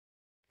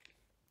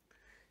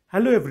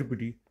Hello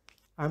everybody,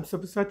 I'm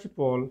Sabyasachi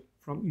Paul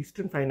from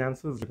Eastern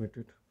Finances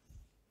Limited.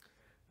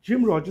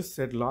 Jim Rogers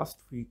said last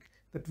week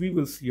that we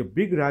will see a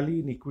big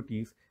rally in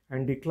equities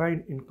and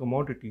decline in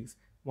commodities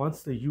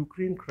once the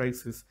Ukraine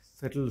crisis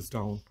settles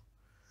down.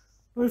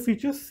 Now if we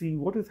just see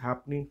what is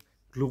happening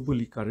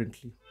globally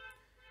currently.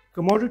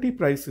 Commodity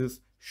prices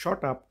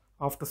shot up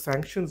after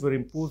sanctions were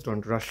imposed on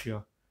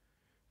Russia.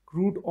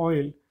 Crude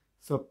oil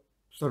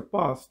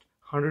surpassed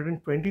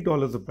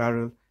 $120 a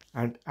barrel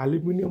and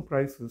aluminium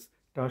prices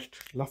touched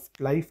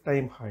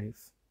lifetime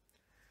highs.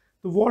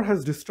 The war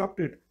has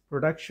disrupted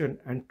production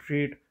and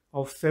trade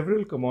of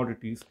several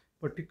commodities,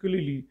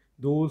 particularly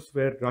those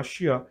where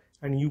Russia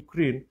and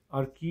Ukraine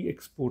are key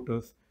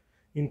exporters,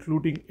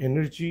 including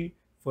energy,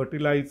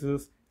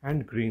 fertilizers,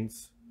 and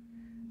grains.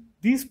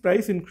 These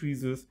price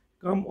increases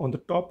come on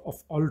the top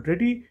of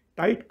already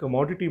tight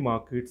commodity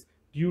markets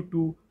due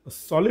to a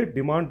solid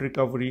demand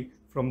recovery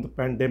from the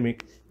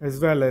pandemic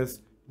as well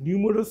as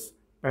numerous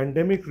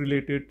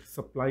pandemic-related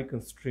supply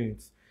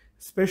constraints,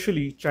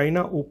 especially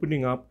China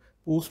opening up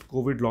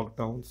post-COVID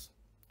lockdowns.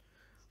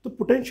 The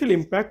potential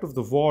impact of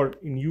the war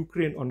in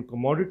Ukraine on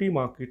commodity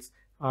markets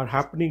are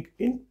happening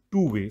in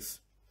two ways.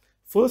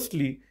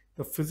 Firstly,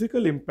 the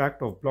physical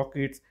impact of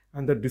blockades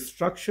and the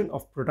destruction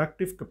of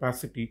productive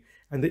capacity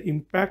and the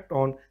impact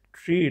on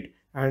trade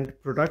and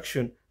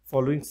production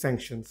following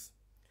sanctions.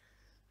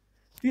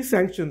 These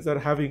sanctions are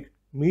having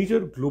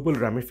major global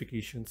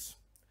ramifications.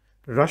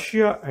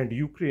 Russia and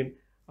Ukraine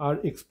are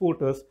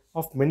exporters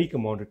of many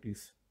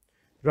commodities.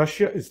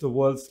 Russia is the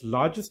world's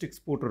largest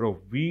exporter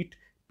of wheat,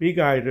 pig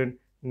iron,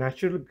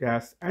 natural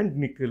gas, and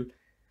nickel,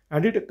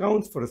 and it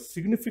accounts for a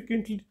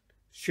significant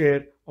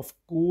share of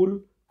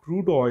coal,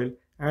 crude oil,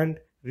 and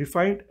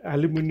refined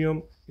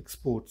aluminium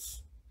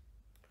exports.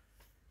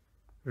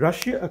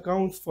 Russia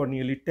accounts for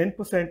nearly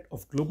 10%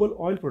 of global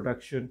oil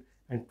production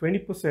and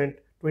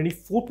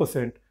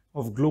 24%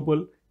 of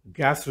global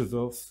gas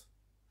reserves.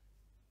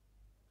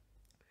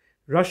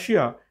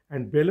 Russia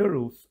and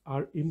Belarus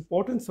are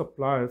important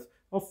suppliers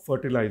of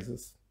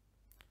fertilizers.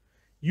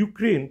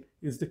 Ukraine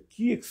is the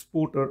key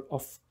exporter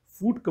of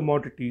food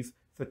commodities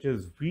such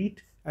as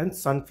wheat and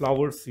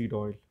sunflower seed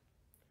oil.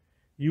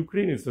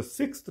 Ukraine is the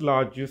sixth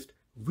largest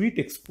wheat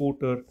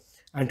exporter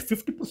and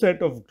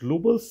 50% of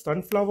global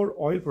sunflower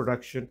oil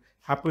production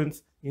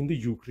happens in the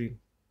Ukraine.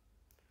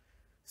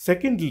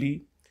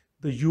 Secondly,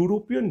 the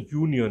European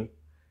Union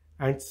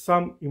and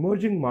some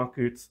emerging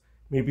markets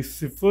may be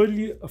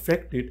severely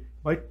affected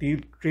by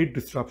trade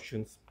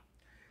disruptions.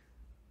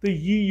 The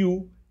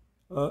EU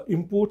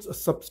imports a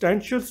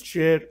substantial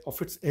share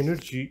of its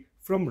energy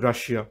from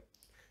Russia,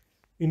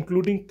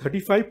 including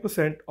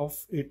 35%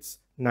 of its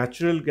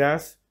natural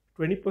gas,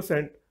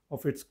 20%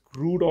 of its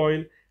crude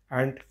oil,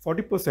 and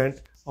 40%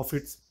 of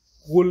its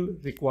coal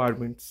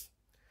requirements.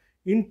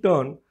 In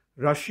turn,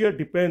 Russia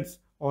depends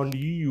on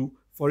EU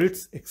for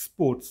its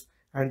exports,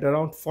 and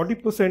around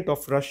 40%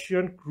 of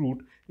Russian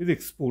crude is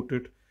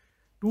exported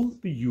to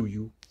the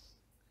EU.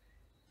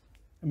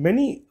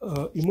 Many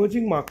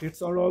emerging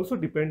markets are also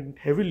dependent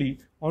heavily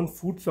on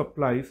food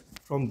supplies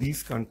from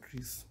these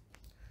countries.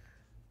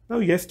 Now,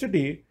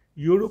 yesterday,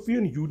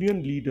 European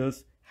Union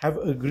leaders have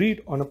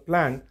agreed on a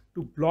plan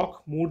to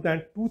block more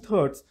than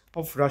two-thirds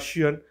of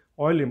Russian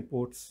oil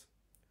imports.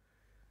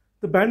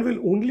 The ban will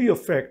only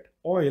affect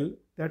oil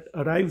that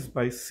arrives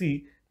by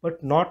sea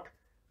but not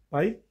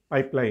by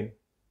pipeline,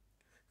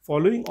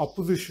 following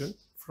opposition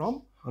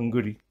from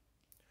Hungary.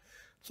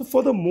 So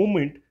for the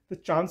moment, the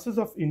chances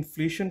of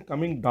inflation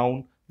coming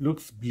down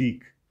looks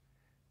bleak.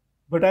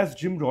 But as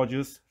Jim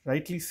Rogers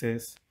rightly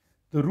says,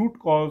 the root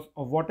cause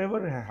of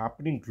whatever is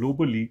happening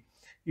globally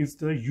is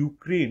the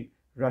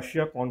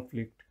Ukraine-Russia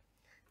conflict.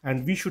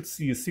 And we should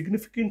see a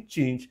significant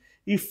change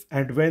if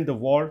and when the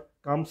war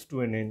comes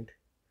to an end.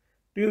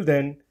 Till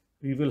then,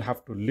 we will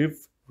have to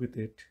live with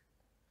it.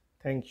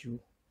 Thank you.